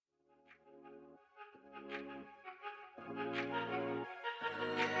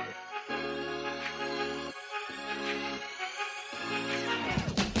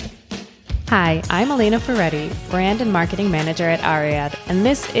Hi, I'm Elena Ferretti, Brand and Marketing Manager at Ariad, and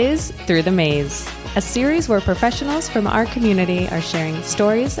this is Through the Maze, a series where professionals from our community are sharing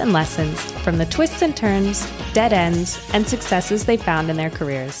stories and lessons from the twists and turns, dead ends, and successes they found in their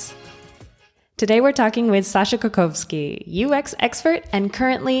careers. Today we're talking with Sasha Kokowski, UX expert and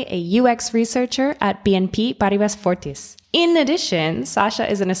currently a UX researcher at BNP Paribas Fortis. In addition, Sasha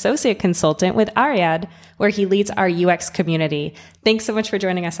is an associate consultant with Ariad, where he leads our UX community. Thanks so much for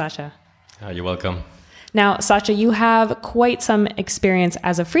joining us, Sasha. You're welcome. Now, Sasha, you have quite some experience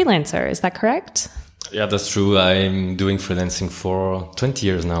as a freelancer. Is that correct? Yeah, that's true. I'm doing freelancing for 20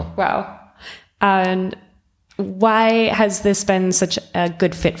 years now. Wow. And why has this been such a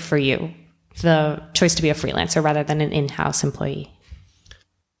good fit for you, the choice to be a freelancer rather than an in-house employee?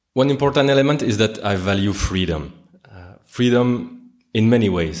 One important element is that I value freedom. Freedom in many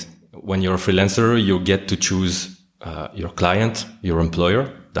ways. When you're a freelancer, you get to choose your client, your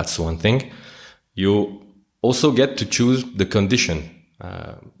employer. That's one thing. You also get to choose the condition,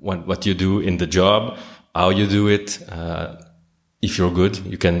 what you do in the job, how you do it. If you're good,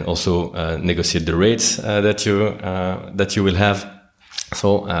 you can also negotiate the rates that you will have.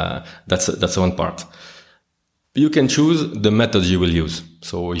 So that's one part. You can choose the method you will use.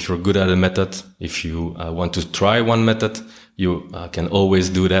 So if you're good at a method, if you want to try one method, you can always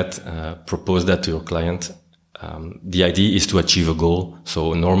do that, propose that to your client. The idea is to achieve a goal.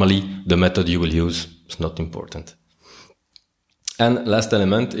 So normally the method you will use is not important. And last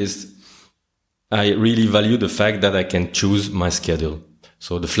element is I really value the fact that I can choose my schedule.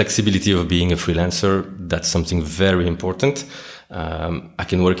 So the flexibility of being a freelancer, that's something very important. I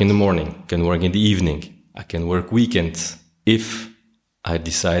can work in the morning, I can work in the evening, I can work weekends if I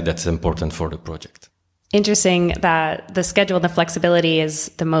decide that's important for the project. Interesting that the schedule and the flexibility is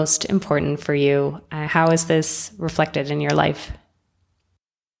the most important for you. How is this reflected in your life?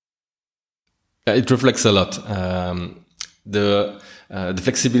 It reflects a lot. The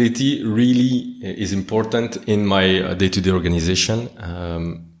flexibility really is important in my day-to-day organization.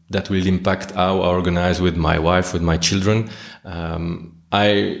 That will impact how I organize with my wife, with my children.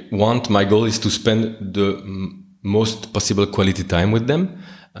 My goal is to spend the most possible quality time with them.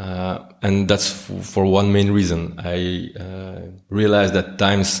 And that's for one main reason. I realize that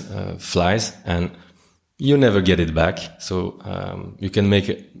time flies and you never get it back. So you can make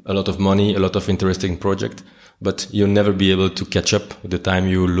a lot of money, a lot of interesting project, but you'll never be able to catch up with the time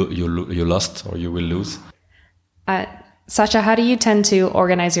you lost or you will lose. Sasha, how do you tend to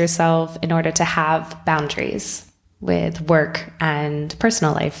organize yourself in order to have boundaries with work and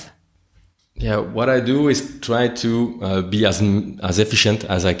personal life? Yeah, what I do is try to be as efficient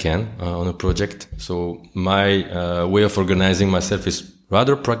as I can on a project. So my way of organizing myself is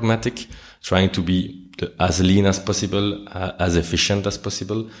rather pragmatic, trying to be as lean as possible, as efficient as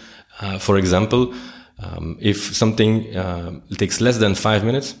possible. For example, if something takes less than 5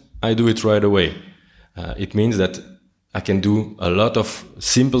 minutes, I do it right away. It means that I can do a lot of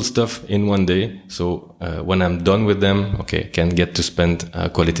simple stuff in one day. So when I'm done with them, I can get to spend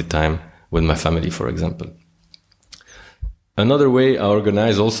quality time with my family, for example. Another way I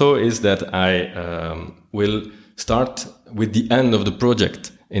organize also is that I will start with the end of the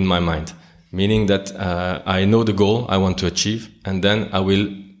project in my mind, meaning that I know the goal I want to achieve, and then I will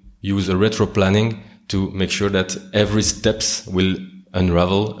use a retro planning to make sure that every steps will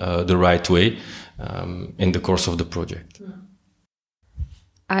unravel the right way in the course of the project.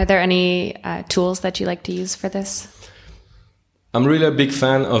 Are there any tools that you like to use for this? I'm really a big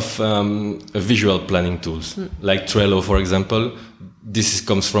fan of visual planning tools, like Trello, for example. This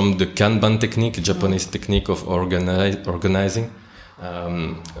comes from the Kanban technique, a Japanese technique of organizing.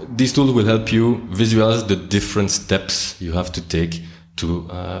 These tools will help you visualize the different steps you have to take to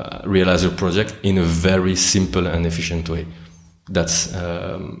realize your project in a very simple and efficient way. That's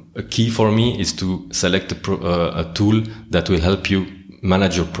a key for me, is to select a tool that will help you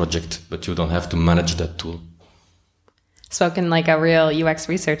manage your project, but you don't have to manage that tool. Spoken like a real UX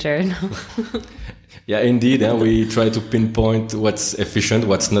researcher. Yeah, indeed. We try to pinpoint what's efficient,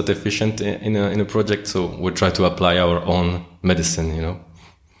 what's not efficient in a project. So we try to apply our own medicine,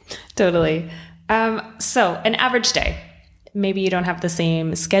 Totally. So an average day. Maybe you don't have the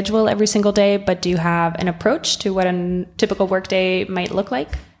same schedule every single day, but do you have an approach to what a typical workday might look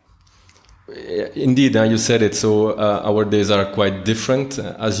like? Indeed, you said it. So our days are quite different.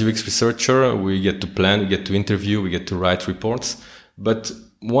 As UX researcher, we get to plan, we get to interview, we get to write reports. But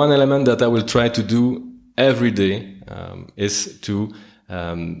one element that I will try to do every day is to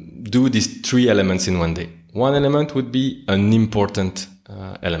do these three elements in one day. One element would be an important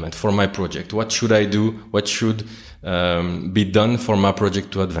element for my project. What should I do? What should be done for my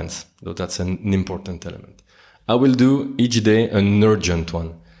project to advance? So that's an important element. I will do each day an urgent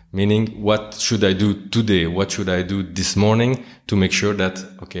one, meaning what should I do today? What should I do this morning to make sure that,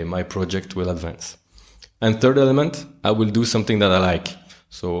 okay, my project will advance? And third element, I will do something that I like.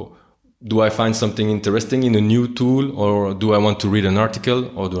 So do I find something interesting in a new tool, or do I want to read an article,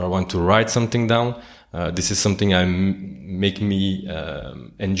 or do I want to write something down? This is something make me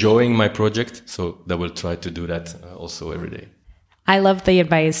enjoying my project. So I will try to do that also every day. I love the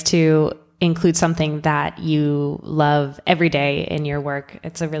advice to include something that you love every day in your work.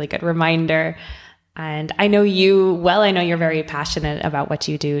 It's a really good reminder. And I know you well. I know you're very passionate about what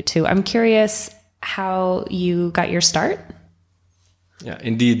you do too. I'm curious how you got your start. Yeah,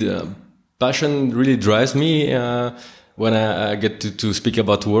 indeed. Passion really drives me when I get to speak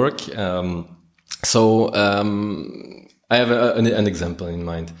about work. So I have an example in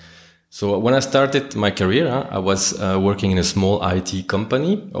mind. So when I started my career, I was working in a small IT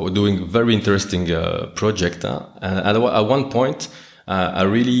company. I was doing a very interesting project. And at one point, I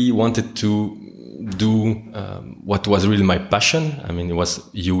really wanted to do what was really my passion. I mean, it was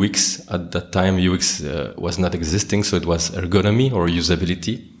UX. At that time, UX was not existing, so it was ergonomy or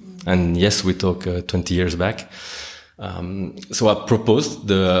usability. And yes, we talk 20 years back. So I proposed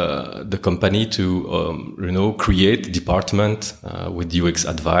the company to create a department with UX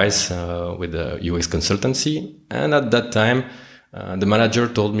advice, with a UX consultancy. And at that time, the manager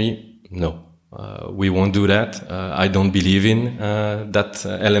told me, no, we won't do that. I don't believe in that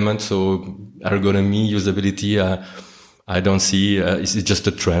element. So ergonomy, usability, I don't see. It's just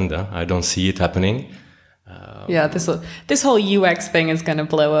a trend. I don't see it happening. Yeah, this whole UX thing is going to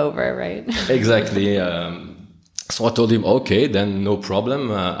blow over, right? Exactly. So I told him, okay, then no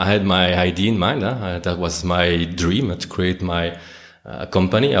problem. I had my idea in mind. That was my dream, to create my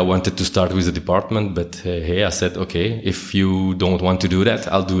company. I wanted to start with a department, but hey, I said, okay, if you don't want to do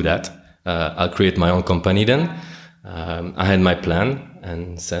that, I'll do that. I'll create my own company then. I had my plan,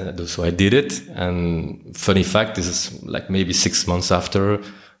 and so I did it. And funny fact, this is like maybe 6 months after,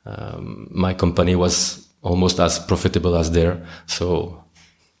 my company was almost as profitable as there. So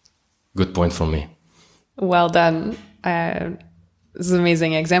good point for me. Well done. This is an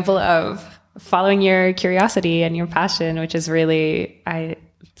amazing example of following your curiosity and your passion, which is really, I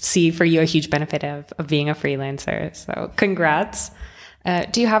see for you a huge benefit of being a freelancer. So congrats.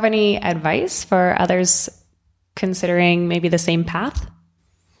 Do you have any advice for others considering maybe the same path?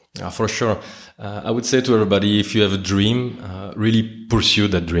 For sure. I would say to everybody, if you have a dream, really pursue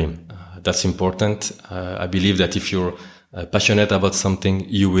that dream. That's important. I believe that if you're passionate about something,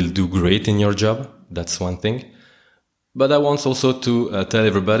 you will do great in your job. That's one thing. But I want also to tell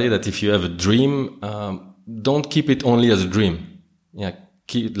everybody that if you have a dream, don't keep it only as a dream. Yeah,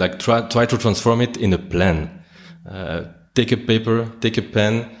 try to transform it in a plan. Take a paper, take a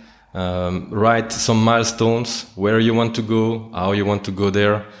pen, write some milestones, where you want to go, how you want to go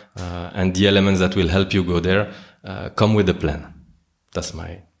there, and the elements that will help you go there. Come with a plan. That's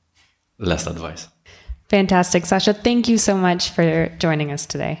my last advice. Fantastic. Sasha, thank you so much for joining us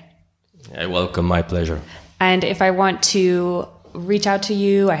today. You're welcome. My pleasure. And if I want to reach out to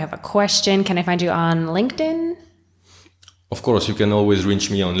you, I have a question. Can I find you on LinkedIn? Of course, you can always reach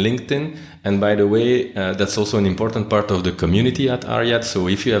me on LinkedIn. And by the way, that's also an important part of the community at Ariad. So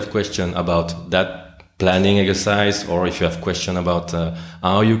if you have questions about that planning exercise, or if you have questions about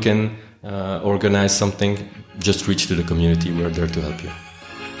how you can organize something, just reach to the community. We're there to help you.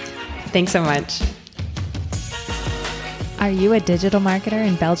 Thanks so much. Are you a digital marketer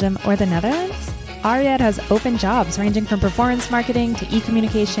in Belgium or the Netherlands? Ariad has open jobs ranging from performance marketing to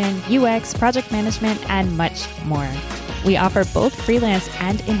e-communication, UX, project management, and much more. We offer both freelance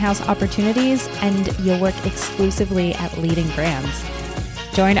and in-house opportunities, and you'll work exclusively at leading brands.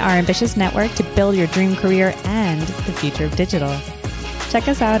 Join our ambitious network to build your dream career and the future of digital. Check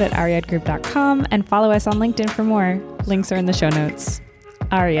us out at ariadgroup.com and follow us on LinkedIn for more. Links are in the show notes.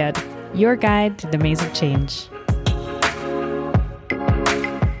 Ariad, your guide to the maze of change.